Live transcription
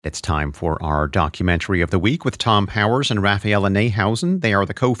It's time for our documentary of the week with Tom Powers and Raffaella Neihausen. They are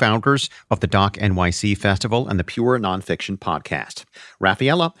the co-founders of the Doc NYC Festival and the Pure Nonfiction Podcast.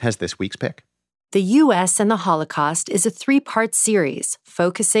 Raffaella has this week's pick. The U.S. and the Holocaust is a three-part series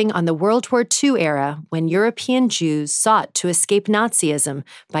focusing on the World War II era when European Jews sought to escape Nazism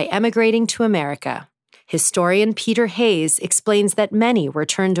by emigrating to America. Historian Peter Hayes explains that many were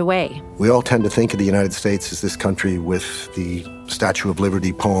turned away. We all tend to think of the United States as this country with the Statue of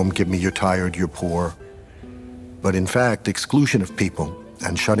Liberty poem, "Give me you're tired, you're poor." But in fact, exclusion of people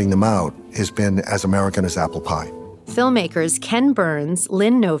and shutting them out has been as American as apple pie. Filmmakers Ken Burns,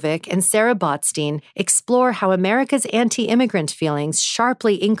 Lynn Novick, and Sarah Botstein explore how America's anti-immigrant feelings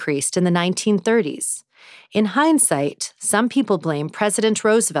sharply increased in the 1930s. In hindsight, some people blame President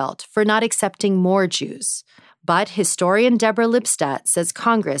Roosevelt for not accepting more Jews. But historian Deborah Lipstadt says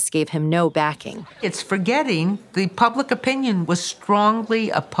Congress gave him no backing. It's forgetting the public opinion was strongly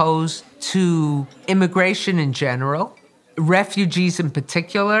opposed to immigration in general, refugees in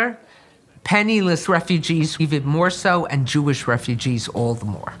particular, penniless refugees even more so, and Jewish refugees all the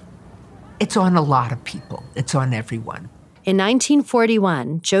more. It's on a lot of people. It's on everyone. In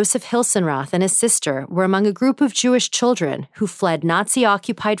 1941, Joseph Hilsenroth and his sister were among a group of Jewish children who fled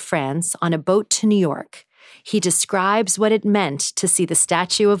Nazi-occupied France on a boat to New York. He describes what it meant to see the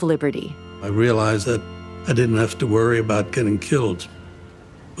Statue of Liberty. I realized that I didn't have to worry about getting killed,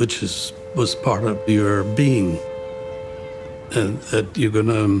 which was part of your being, and that you're going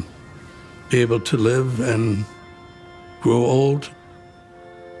to be able to live and grow old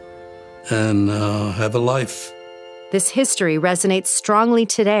and have a life. This history resonates strongly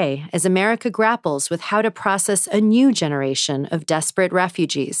today as America grapples with how to process a new generation of desperate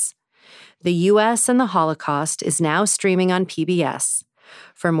refugees. The U.S. and the Holocaust is now streaming on PBS.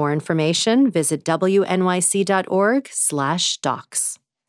 For more information, visit wnyc.org/docs.